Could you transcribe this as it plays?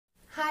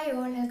Hi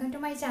all, welcome to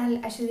my channel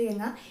Aswathy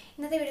Ganga.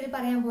 ഇന്നത്തെ വീഡിയോയിൽ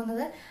പറയാൻ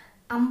പോകുന്നത്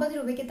 50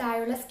 രൂപയ്ക്ക്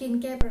താഴെയുള്ള സ്കിൻ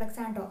കെയർ പ്രൊഡക്ട്സ്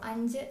ആണ് ട്ടോ.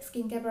 5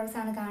 സ്കിൻ കെയർ പ്രൊഡക്ട്സ്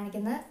ആണ്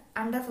കാണിക്കുന്നത്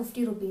അണ്ടർ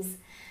 50 rupees.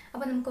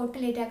 അപ്പോൾ നമുക്ക് ഒട്ടും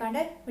ലേറ്റ്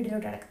ആക്കാണ്ട്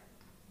വീഡിയോയിലോട്ട് കിടക്കാം.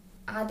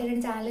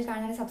 ആദ്യമായിട്ട് ചാനൽ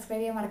കാണാൻ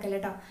സബ്സ്ക്രൈബ് ചെയ്യാൻ മറക്കല്ല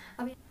കേട്ടോ.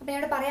 അപ്പോൾ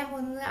ഞാൻ പറയാൻ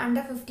പോകുന്നത്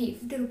അണ്ടർ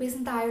 50 rupees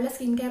താഴെയുള്ള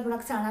സ്കിൻ കെയർ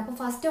പ്രൊഡക്ട്സ് ആണ്. അപ്പോൾ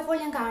ഫസ്റ്റ് ഓഫ് ഓൾ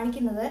ഞാൻ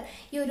കാണിക്കുന്നത്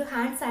ഈ ഒരു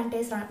ഹാൻഡ്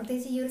സാനിറ്റൈസർ ആണ്.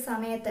 പ്രത്യേകിച്ച് ഈ ഒരു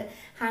സമയത്ത്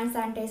ഹാൻഡ്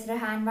സാനിറ്റൈസർ,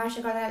 ഹാൻഡ്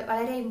വാഷ്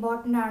വളരെ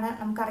ഇമ്പോർട്ടൻ്റ് ആണ്.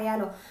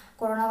 നമുക്കറിയാലോ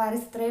കൊറോണ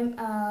വൈറസ് ഇത്രയും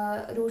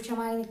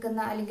രൂക്ഷമായി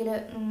നിൽക്കുന്ന അല്ലെങ്കിൽ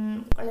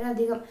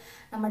വളരെയധികം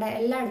നമ്മുടെ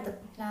എല്ലായിടത്തും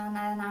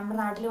നമ്മുടെ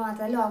നാട്ടിൽ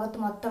മാത്രമല്ല ലോകത്ത്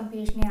മൊത്തം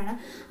ഭീഷണിയാണ്.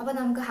 അപ്പോൾ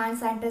നമുക്ക് ഹാൻഡ്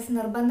സാനിറ്റൈസർ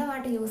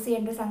നിർബന്ധമായിട്ട് യൂസ്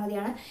ചെയ്യേണ്ട ഒരു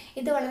സംഗതിയാണ്.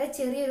 ഇത് വളരെ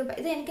ചെറിയൊരു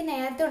ഇത് എനിക്ക്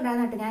നേരത്തെ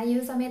ഉണ്ടായിരുന്നു കേട്ടോ. ഞാൻ ഈ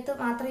ഒരു സമയത്ത്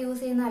മാത്രം യൂസ്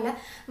ചെയ്യുന്നതല്ല,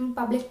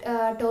 പബ്ലിക്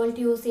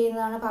ടോയ്ലറ്റ് യൂസ്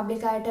ചെയ്യുന്നതാണ്,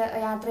 പബ്ലിക്കായിട്ട്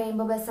യാത്ര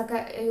ചെയ്യുമ്പോൾ ബസ്സൊക്കെ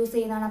യൂസ്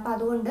ചെയ്യുന്നതാണ്. അപ്പോൾ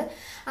അതുകൊണ്ട്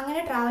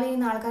അങ്ങനെ ട്രാവൽ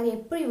ചെയ്യുന്ന ആൾക്കാർ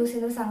എപ്പോഴും യൂസ്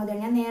ചെയ്യുന്ന ഒരു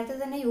സംഗതിയാണ്. ഞാൻ നേരത്തെ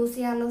തന്നെ യൂസ്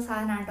ചെയ്യാറുള്ള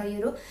സാധനമാണ് കേട്ടോ ഈ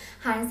ഒരു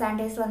ഹാൻഡ്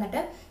സാനിറ്റൈസർ.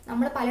 വന്നിട്ട്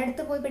നമ്മൾ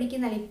പലയിടത്ത് പോയി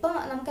പിടിക്കുന്നില്ല. ഇപ്പം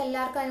നമുക്ക്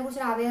എല്ലാവർക്കും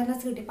അതിനെക്കുറിച്ചൊരു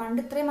അവയർനെസ് കിട്ടി. പണ്ട്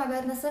ഇത്രയും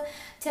അവയർനെസ്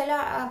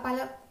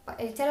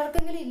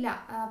ചിലർക്കെങ്കിലും ഇല്ല.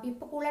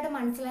 ഇപ്പോൾ കൂടുതലായിട്ട്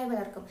മനസ്സിലായി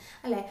പലർക്കും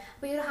അല്ലേ.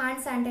 അപ്പോൾ ഈ ഒരു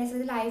ഹാൻഡ് സാനിറ്റൈസർ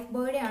ഇത് ലൈഫ്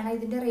ബോയുടെ ആണ്.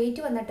 ഇതിൻ്റെ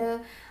റേറ്റ് വന്നിട്ട്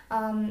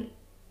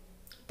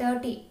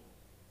 30.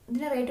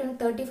 ഇതിൻ്റെ റേറ്റ് വന്ന്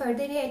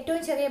 35. ഇതിന്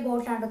ഏറ്റവും ചെറിയ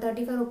ബോട്ടിലാണ്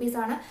 35 rupees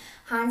ആണ്.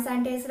 ഹാൻഡ്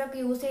സാനിറ്റൈസറൊക്കെ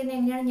യൂസ് ചെയ്യുന്നത്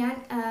എങ്ങനെയാണ് ഞാൻ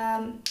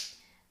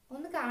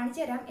ഒന്ന്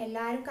കാണിച്ചു തരാം.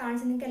 എല്ലാവരും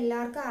കാണിച്ച് നിങ്ങൾക്ക്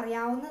എല്ലാവർക്കും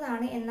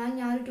അറിയാവുന്നതാണ്. എന്നാൽ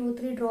ഞാനൊരു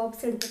 2-3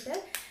 drops എടുത്തിട്ട്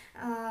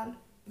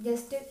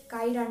ജസ്റ്റ്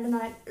കൈ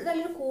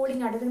നല്ലൊരു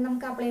കൂളിംഗ് ആണ്. ഇത്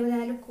നമുക്ക് അപ്ലൈ ചെയ്താൽ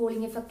നല്ലൊരു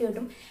കൂളിംഗ് എഫക്റ്റ്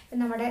കിട്ടും.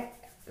 പിന്നെ നമ്മുടെ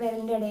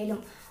വിരലിൻ്റെ ഇടയിലും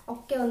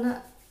ഒക്കെ ഒന്ന്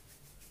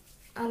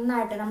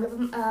നന്നായിട്ട്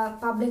നമ്മളിപ്പം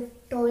പബ്ലിക്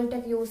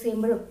ടോയ്ലറ്റൊക്കെ യൂസ്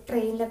ചെയ്യുമ്പോഴും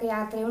ട്രെയിനിലൊക്കെ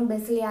യാത്ര ചെയ്യുമ്പോഴും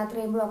ബസ്സിൽ യാത്ര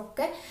ചെയ്യുമ്പോഴും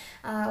ഒക്കെ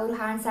ഒരു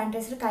ഹാൻഡ്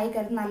സാനിറ്റൈസർ കൈ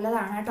കരുത്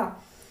നല്ലതാണ് കേട്ടോ.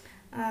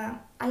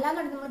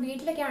 അല്ലാന്നുണ്ടെങ്കിൽ നമ്മൾ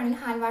വീട്ടിലൊക്കെ ആണെങ്കിൽ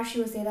ഹാൻഡ് വാഷ്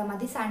യൂസ് ചെയ്താൽ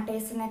മതി.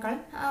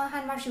 സാനിറ്റൈസറിനേക്കാളും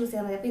ഹാൻഡ് വാഷ് യൂസ്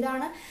ചെയ്താൽ മതി. അപ്പോൾ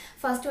ഇതാണ്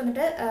ഫസ്റ്റ്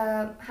വന്നിട്ട്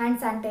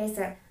ഹാൻഡ്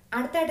സാനിറ്റൈസർ.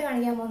 അടുത്തായിട്ട്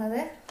കാണിക്കാൻ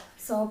പോകുന്നത്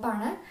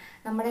സോപ്പാണ്.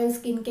 നമ്മുടെ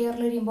സ്കിൻ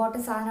കെയറിലൊരു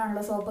ഇമ്പോർട്ടൻറ്റ്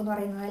സാധനമാണല്ലോ സോപ്പ് എന്ന്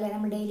പറയുന്നത് അല്ലേ,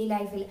 നമ്മുടെ ഡെയിലി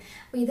ലൈഫിൽ.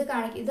 അപ്പോൾ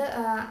ഇത്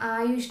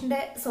ആയുഷിൻ്റെ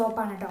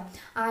സോപ്പാണ് കേട്ടോ.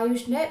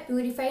 ആയുഷിൻ്റെ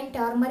പ്യൂരിഫൈങ്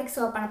ടർമറിക്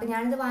സോപ്പാണ്. അപ്പോൾ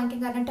ഞാനിത്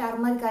വാങ്ങിക്കാൻ കാരണം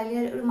ടർമറിക്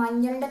അല്ലെങ്കിൽ ഒരു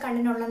മഞ്ഞളുടെ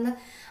കണ്ണിനുള്ളതെന്ന്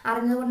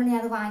അറിഞ്ഞതുകൊണ്ടാണ്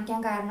ഞാനത്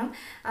വാങ്ങിക്കാൻ കാരണം.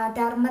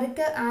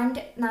 ടർമറിക്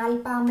ആൻഡ്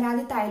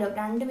നാൽപ്പാമരാതി തൈലം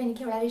രണ്ടും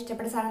എനിക്ക് വളരെ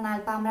ഇഷ്ടപ്പെട്ട സാധനം.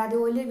 നാൽപ്പാമരാതി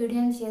ഓയിൽ വീഡിയോ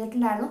ഞാൻ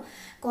ചെയ്തിട്ടുണ്ടായിരുന്നു.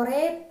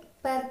 കുറേ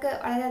പേർക്ക്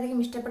വളരെയധികം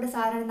ഇഷ്ടപ്പെട്ട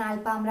സാധനമാണ്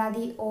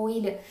നാൽപ്പാമരാതി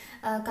ഓയിൽ.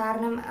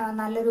 കാരണം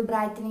നല്ലൊരു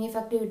ബ്രൈറ്റനിങ്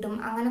എഫക്റ്റ് കിട്ടും.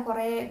 അങ്ങനെ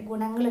കുറേ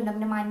ഗുണങ്ങളുണ്ട്.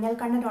 പിന്നെ മഞ്ഞൾ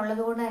കണ്ടന്റ്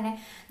ഉള്ളത് കൊണ്ട് തന്നെ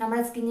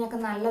നമ്മുടെ സ്കിന്നിനൊക്കെ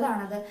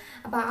നല്ലതാണത്.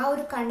 അപ്പോൾ ആ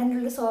ഒരു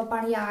കണ്ടന്റുള്ളൊരു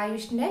സോപ്പാണ് ഈ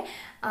ആയുഷിൻ്റെ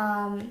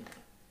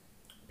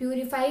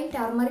പ്യൂരിഫൈങ്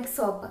ടർമറിക്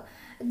സോപ്പ്.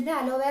 ഇതിൻ്റെ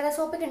അലോവേറ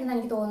സോപ്പൊക്കെ ഉണ്ടെന്ന്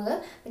എനിക്ക് തോന്നുന്നത്.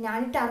 അപ്പം ഞാൻ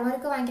ഈ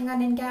ടർമറിക് വാങ്ങിക്കാൻ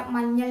കാരണം എനിക്ക് ആ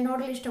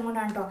മഞ്ഞളിനോടുള്ള ഇഷ്ടം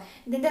കൊണ്ടാണ് കേട്ടോ.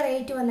 ഇതിൻ്റെ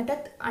റേറ്റ് വന്നിട്ട്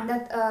അണ്ടർ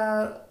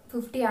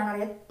 50 ആണ്.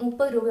 അറിയാം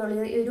 30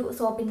 രൂപയുള്ളൂ ഈ ഒരു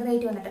സോപ്പിൻ്റെ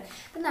റേറ്റ് വന്നിട്ട്.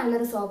 ഇത്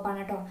നല്ലൊരു സോപ്പാണ്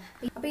കേട്ടോ.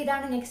 അപ്പോൾ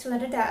ഇതാണ് നെക്സ്റ്റ്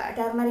വന്നിട്ട്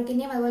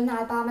ടർമറിക്കിൻ്റെയും അതുപോലെ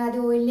നാൽപ്പാമരാതി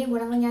ഓയിലിൻ്റെയും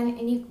ഗുണങ്ങൾ ഞാൻ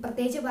ഇനി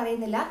പ്രത്യേകിച്ച്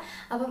പറയുന്നില്ല.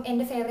 അപ്പം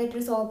എൻ്റെ ഫേവറേറ്റ്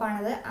ഒരു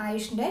സോപ്പാണത്,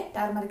 ആയുഷിൻ്റെ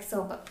ടർമറിക്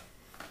സോപ്പ്.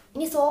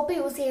 ഇനി സോപ്പ്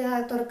യൂസ്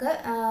ചെയ്യാത്തവർക്ക്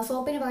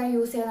സോപ്പിന് പകരം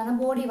യൂസ് ചെയ്യുന്നതാണ്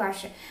ബോഡി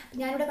വാഷ്.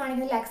 ഞാനിവിടെ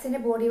കാണിക്കുന്നത്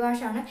ലക്സിൻ്റെ ബോഡി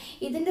വാഷാണ്.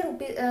 ഇതിൻ്റെ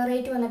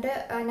റേറ്റ് വന്നിട്ട്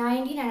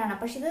 99 ആണ്.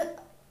 പക്ഷേ ഇത്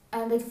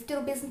 50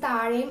 rupees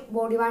താഴെയും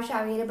ബോഡി വാഷ്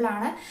അവൈലബിൾ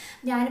ആണ്.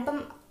 ഞാനിപ്പം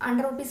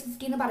അണ്ടർ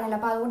 50 എന്ന് പറഞ്ഞല്ലോ,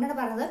 അപ്പോൾ അതുകൊണ്ടാണ്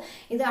പറഞ്ഞത്.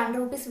 ഇത് അണ്ടർ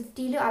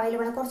 50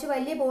 അവൈലബിൾ ആണ്. കുറച്ച്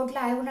വലിയ ബോട്ടിൽ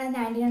ആയതുകൊണ്ടാണ്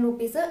 99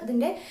 rupees.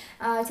 ഇതിൻ്റെ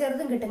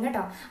ചെറുതും കിട്ടും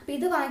കേട്ടോ. അപ്പോൾ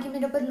ഇത്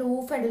വാങ്ങിക്കുന്നതിൻ്റെ ഒപ്പം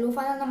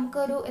ലൂഫാണ്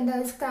നമുക്കൊരു എന്താ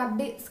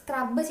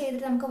സ്ക്രബ്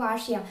ചെയ്തിട്ട് നമുക്ക്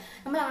വാഷ് ചെയ്യാം.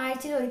 നമ്മൾ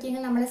ആഴ്ചയിൽ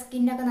ഒരിക്കലെങ്കിൽ നമ്മുടെ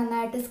സ്കിന്നൊക്കെ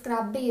നന്നായിട്ട്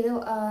സ്ക്രബ് ചെയ്ത്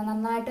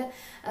നന്നായിട്ട്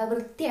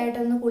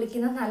വൃത്തിയായിട്ടൊന്ന്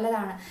കുളിക്കുന്നത്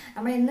നല്ലതാണ്.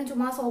 നമ്മൾ എന്നും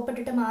ചുമ്മാ സോപ്പ്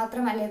ഇട്ടിട്ട്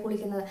മാത്രമല്ലേ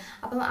കുളിക്കുന്നത്.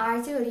 അപ്പം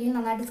ആഴ്ചയിൽ ഒരിക്കലും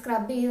നന്നായിട്ട്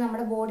സ്ക്രബ് ചെയ്ത്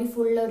നമ്മുടെ ബോഡി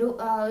ഫുള്ളൊരു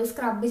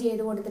സ്ക്രബ്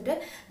ചെയ്ത് കൊടുത്തിട്ട്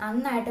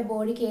നന്നായിട്ട്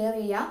ബോഡി കെയർ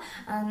ചെയ്യുക.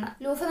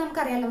 ലൂഫ്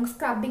നമുക്കറിയാം നമുക്ക്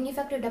സ്ക്രബിങ്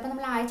ഇഫക്റ്റ് കിട്ടും. അപ്പോൾ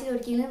നമ്മൾ ആഴ്ചയിൽ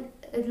ഒരിക്കലും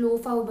ഒരു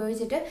ലൂഫ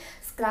ഉപയോഗിച്ചിട്ട്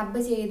സ്ക്രബ്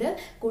ചെയ്ത്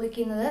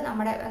കുളിക്കുന്നത്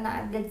നമ്മുടെ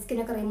ഡെഡ്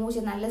സ്കിന്നൊക്കെ റിമൂവ്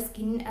ചെയ്ത് നല്ല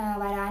സ്കിൻ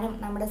വരാനും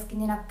നമ്മുടെ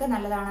സ്കിന്നിനൊക്കെ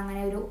നല്ലതാണ്.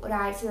 അങ്ങനെ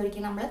ഒരാഴ്ച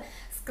ഒരിക്കലും നമ്മൾ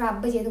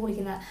സ്ക്രബ് ചെയ്ത്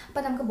കുളിക്കുന്നത്.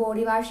 അപ്പോൾ നമുക്ക്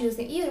ബോഡി വാഷ് യൂസ്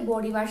ചെയ്യും. ഈ ഒരു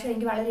ബോഡി വാഷ്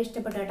എനിക്ക് വളരെ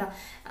ഇഷ്ടപ്പെട്ടു കേട്ടോ.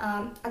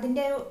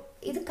 അതിൻ്റെ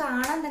ഇത്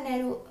കാണാൻ തന്നെ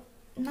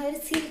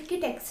നല്ലൊരു സിൽക്കി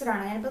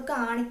ടെക്സ്ചറാണ്. ഞാനിപ്പോൾ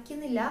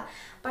കാണിക്കുന്നില്ല,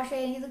 പക്ഷേ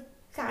എനിക്കിത്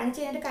കാണിച്ച്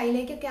കഴിഞ്ഞിട്ട്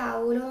കയ്യിലേക്കൊക്കെ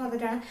ആവുമല്ലോ എന്ന്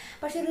പറഞ്ഞിട്ടാണ്.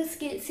 പക്ഷേ ഒരു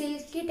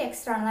സിൽക്കി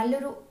ടെക്സ്ചറാണ്.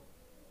 നല്ലൊരു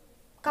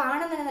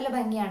കാണാൻ തന്നെ നല്ല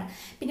ഭംഗിയാണ്.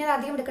 പിന്നെ അത്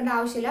അധികം എടുക്കേണ്ട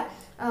ആവശ്യമില്ല.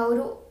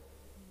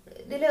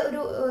 ഇതിൽ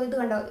ഇത്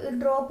കണ്ടോ, ഒരു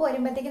ഡ്രോപ്പ്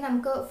വരുമ്പോഴത്തേക്ക്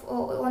നമുക്ക്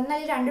 1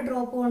 അല്ലെങ്കിൽ 2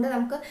 ഡ്രോപ്പ് കൊണ്ട്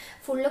നമുക്ക്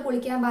ഫുള്ള്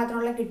കുളിക്കാൻ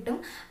പാത്രമുള്ള കിട്ടും.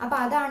 അപ്പോൾ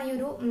അതാണ് ഈ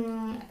ഒരു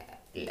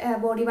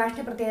ബോഡി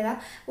വാഷിൻ്റെ പ്രത്യേകത.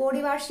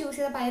 ബോഡി വാഷ് യൂസ്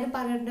ചെയ്ത പലരും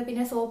പറഞ്ഞിട്ടുണ്ട്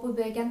പിന്നെ സോപ്പ്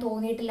ഉപയോഗിക്കാൻ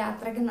തോന്നിയിട്ടില്ല,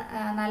 അത്രയ്ക്കും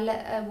നല്ല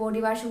ബോഡി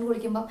വാഷ് കൊണ്ട്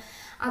കുളിക്കുമ്പോൾ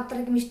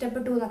അത്രയ്ക്കും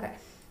ഇഷ്ടപ്പെട്ടു എന്നൊക്കെ.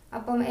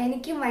 അപ്പം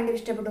എനിക്കും ഭയങ്കര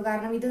ഇഷ്ടപ്പെട്ടു.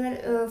 കാരണം ഇത്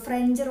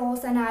ഫ്രഞ്ച്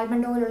റോസ് ആൻഡ്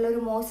ആൽമണ്ട് ഓയിലുള്ള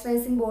ഒരു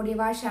മോയ്സ്ചറൈസിങ് ബോഡി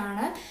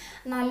വാഷാണ്.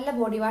 നല്ല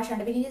ബോഡി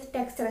വാഷാണ്. പിന്നെ ഈ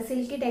ടെക്സ്ചർ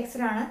സിൽക്കി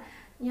ടെക്സ്ചറാണ്.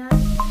 ഞാൻ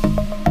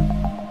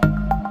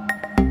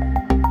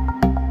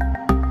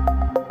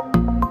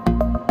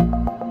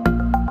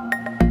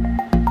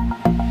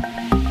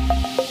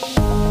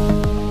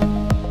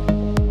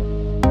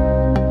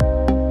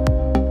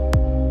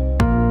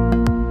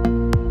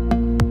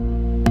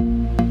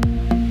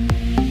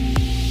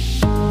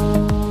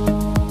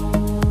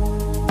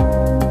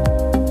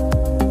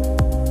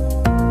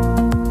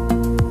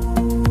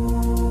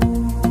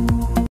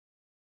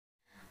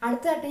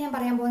അടുത്തതായിട്ട് ഞാൻ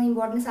പറയാൻ പോകുന്ന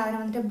ഇമ്പോർട്ടൻറ്റ് സാധനം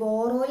വന്നിട്ട്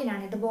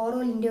ബോറോലിനാണ്. ഇത്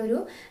ബോറോലിൻ്റെ ഒരു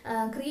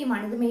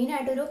ക്രീമാണ്. ഇത്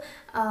മെയിനായിട്ടൊരു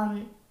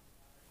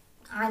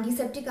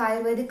ആൻറ്റിസെപ്റ്റിക്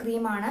ആയുർവേദിക്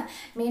ക്രീമാണ്.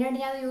 മെയിനായിട്ട്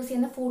ഞാൻ യൂസ്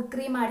ചെയ്യുന്ന ഫുഡ്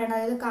ക്രീമായിട്ടാണ്.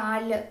 അതായത്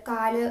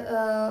കാല്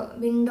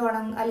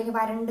അല്ലെങ്കിൽ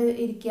വരണ്ട്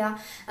ഇരിക്കുക,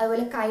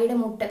 അതുപോലെ കൈയുടെ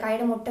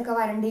മുട്ടൊക്കെ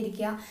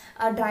വരണ്ടിരിക്കുക,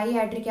 ഡ്രൈ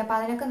ആയിട്ടിരിക്കുക. അപ്പോൾ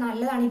അതിനൊക്കെ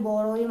നല്ലതാണ് ഈ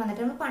ബോറോലിൻ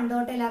വന്നിട്ട്. നമ്മൾ പണ്ട്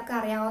തൊട്ട് എല്ലാവർക്കും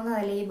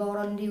അറിയാവുന്നതല്ലേ ഈ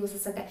ബോറോലിൻ്റെ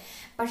യൂസസ് ഒക്കെ.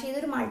 പക്ഷേ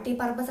ഇതൊരു മൾട്ടി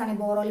പർപ്പസ് ആണ് ഈ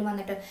ബോറോലിൻ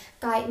വന്നിട്ട്.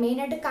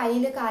 മെയിനായിട്ട്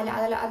കയ്യിൽ,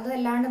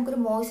 അതല്ലാണ്ട്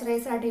നമുക്കൊരു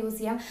മോയ്സ്ചറൈസർ ആയിട്ട് യൂസ്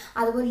ചെയ്യാം,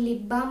 അതുപോലെ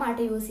ലിപ് ബാം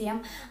ആയിട്ട് യൂസ് ചെയ്യാം,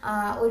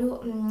 ഒരു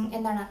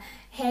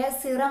ഹെയർ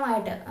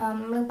സിറമായിട്ട്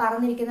നമ്മൾ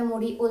പറഞ്ഞിരിക്കുന്ന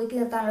മുടി ഒതുക്കി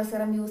നിർത്താനുള്ള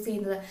സിറം യൂസ്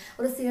ചെയ്യുന്നത്,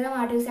 ഒരു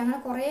സിറമായിട്ട് യൂസ് ചെയ്യാം.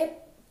 അങ്ങനെ കുറേ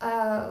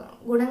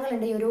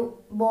ഗുണങ്ങളുണ്ട് ഈ ഒരു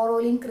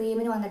ബോറോലിൻ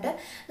ക്രീമിന് വന്നിട്ട്.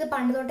 ഇത്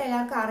പണ്ട് തൊട്ട്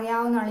എല്ലാവർക്കും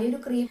അറിയാവുന്നതാണ്.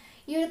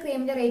 ഈ ഒരു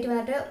ക്രീമിൻ്റെ റേറ്റ്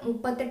വന്നിട്ട്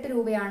 38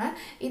 രൂപയാണ്.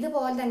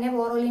 ഇതുപോലെ തന്നെ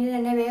ബോറോലിൻ്റെ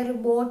തന്നെ വേറൊരു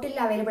ബോട്ടിൽ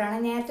അവൈലബിൾ ആണ്.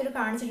 നേരത്തെ ഒരു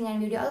കാണിച്ചിട്ട് ഞാൻ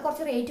വീഡിയോ, അത്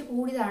കുറച്ച് റേറ്റ്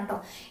കൂടിയതാണ് കേട്ടോ.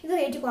 ഇത്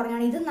റേറ്റ്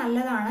കുറഞ്ഞാണ്. ഇത്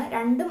നല്ലതാണ്.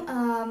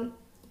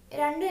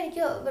 രണ്ടും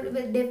എനിക്ക്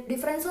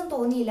ഡിഫറൻസൊന്നും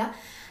തോന്നിയില്ല.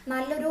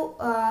 നല്ലൊരു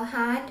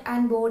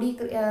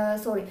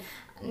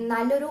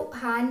നല്ലൊരു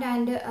ഹാൻഡ്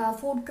ആൻഡ്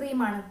ഫുഡ്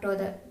ക്രീമാണ് കേട്ടോ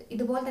ഇത്.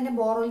 ഇതുപോലെ തന്നെ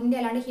ബോറോലിൻ്റെ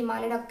അല്ലാണ്ട്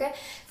ഹിമാലയുടെ ഒക്കെ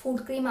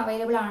ഫുഡ് ക്രീം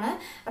അവൈലബിൾ ആണ്.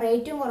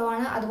 റേറ്റും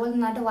കുറവാണ്, അതുപോലെ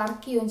നന്നായിട്ട്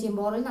വർക്ക് ചെയ്യുകയും ചെയ്യും.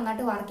 ബോറോലിൻ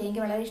നന്നായിട്ട് വർക്ക് ചെയ്യും.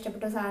 എനിക്ക് വളരെ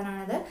ഇഷ്ടപ്പെട്ട ഒരു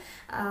സാധനമാണിത്.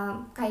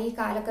 കൈ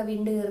കാലൊക്കെ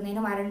വിണ്ട്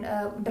കീറുന്നതിനും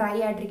ഡ്രൈ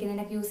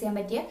ആയിട്ടിരിക്കുന്നതിനൊക്കെ യൂസ് ചെയ്യാൻ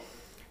പറ്റിയ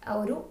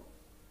ഒരു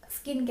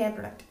സ്കിൻ കെയർ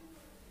പ്രൊഡക്റ്റ്.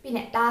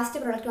 പിന്നെ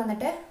ലാസ്റ്റ് പ്രൊഡക്റ്റ്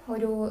വന്നിട്ട്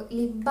ഒരു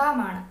ലിപ്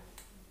ബാമാണ്.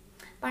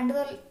 പണ്ട്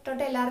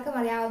തൊട്ട് എല്ലാവർക്കും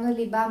അറിയാവുന്ന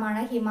ലിപ്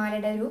ബാമാണ്.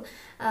 ഹിമാലയുടെ ഒരു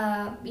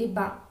ലിപ്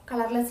ബാം,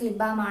 കളർലെസ് ലിപ്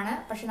ബാമാണ്.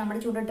 പക്ഷേ നമ്മുടെ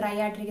ചൂട് ഡ്രൈ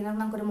ആയിട്ടിരിക്കുന്നത്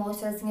നമുക്കൊരു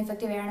മോയ്സ്ചറൈസിങ്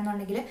എഫക്റ്റ്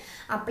വേണമെന്നുണ്ടെങ്കിൽ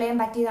അപ്ലൈ ചെയ്യാൻ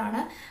പറ്റിയതാണ്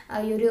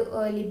ഈ ഒരു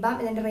ലിപ് ബാം.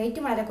 ഇതിൻ്റെ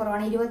റേറ്റും വളരെ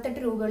കുറവാണ്.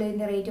 28 രൂപയുള്ള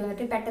ഇതിൻ്റെ റേറ്റ്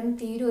വന്നിട്ട്. പെട്ടെന്ന്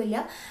തീരുമില്ല.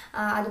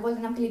 അതുപോലെ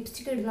തന്നെ നമുക്ക്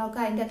ലിപ്സ്റ്റിക്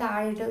ഇടുന്നവർക്ക് അതിൻ്റെ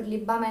താഴെയിട്ട്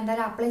ലിപ് ബാം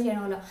എന്തായാലും അപ്ലൈ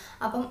ചെയ്യണമല്ലോ.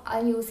 അപ്പം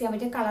അത് യൂസ് ചെയ്യാൻ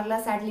പറ്റിയ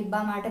കളർലെസ് ആയിട്ട് ലിപ്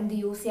ബാം ആയിട്ട് ഇത്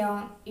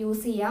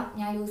യൂസ് ചെയ്യാം.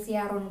 ഞാൻ യൂസ്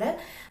ചെയ്യാറുണ്ട്.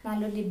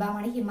 നല്ലൊരു ലിപ്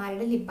ബാമാണ്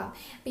ഹിമാലയുടെ ലിപ് ബാം.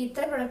 അപ്പോൾ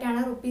ഇത്ര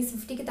പ്രൊഡക്റ്റാണ്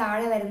 ₹50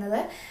 താഴെ വരുന്നത്.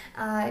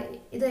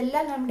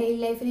 ഇതെല്ലാം നമ്മൾ ഡെയിലി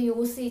ലൈഫിൽ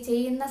യൂസ്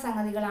ചെയ്യുന്ന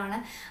സംഗതികളാണ്.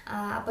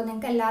 അപ്പോൾ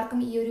നിങ്ങൾക്ക് എല്ലാവർക്കും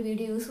ഈ ഒരു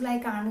വീഡിയോ യൂസ്ഫുൾ ആയി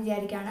കാണുമെന്ന്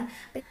വിചാരിക്കുകയാണ്.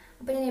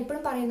 അപ്പോൾ ഞാൻ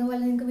എപ്പോഴും പറയുന്ന പോലെ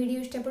നിങ്ങൾക്ക് വീഡിയോ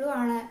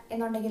ഇഷ്ടപ്പെടുകയാണ്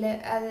എന്നുണ്ടെങ്കിൽ,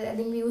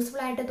 അല്ലെങ്കിൽ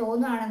യൂസ്ഫുൾ ആയിട്ട്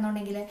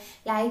തോന്നുകയാണെന്നുണ്ടെങ്കിൽ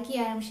ലൈക്ക്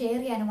ചെയ്യാനും ഷെയർ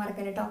ചെയ്യാനും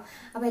മറക്കരുത് കേട്ടോ.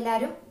 അപ്പോൾ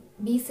എല്ലാവരും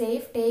be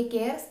safe, take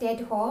care, stay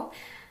at home,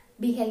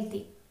 be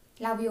healthy.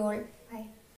 Love you all. By.